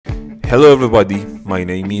Hello everybody, my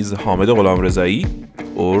name is Hamid Ghulamrezai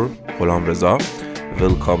or Ghulamreza.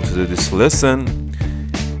 Welcome to this lesson.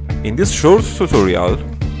 In this short tutorial,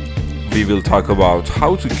 we will talk about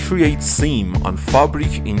how to create seam on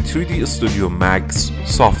fabric in 3D Studio Max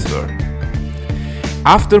software.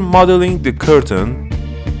 After modeling the curtain,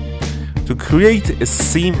 to create a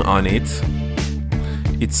seam on it,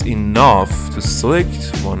 it's enough to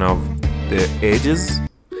select one of the edges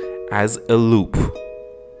as a loop.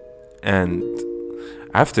 And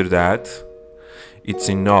after that, it's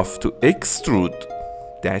enough to extrude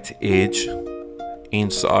that edge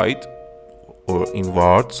inside or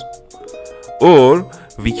inwards, or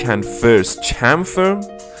we can first chamfer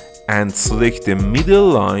and select the middle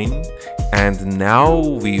line, and now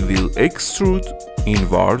we will extrude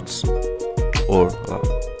inwards or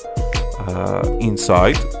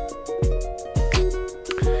inside.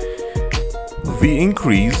 We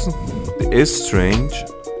increase the strength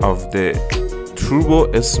of the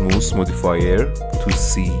turbo smooth modifier to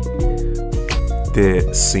see the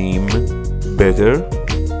seam better.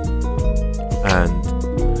 And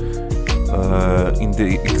in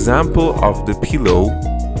the example of the pillow,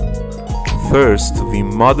 first we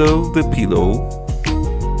model the pillow,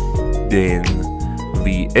 then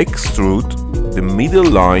we extrude the middle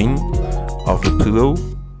line of the pillow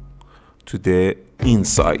to the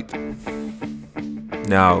inside.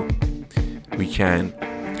 Now we can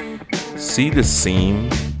see the seam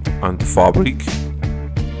on the fabric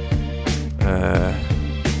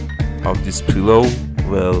of this pillow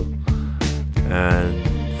well and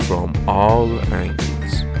from all angles.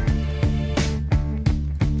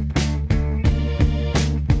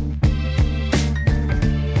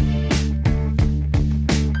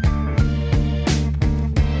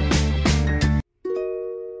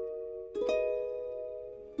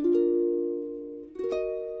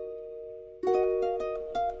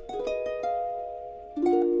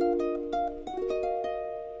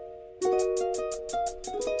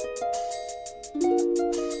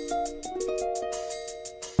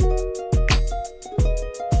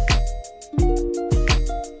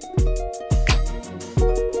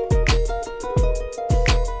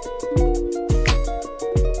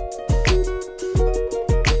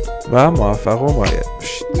 و موفق و مایل.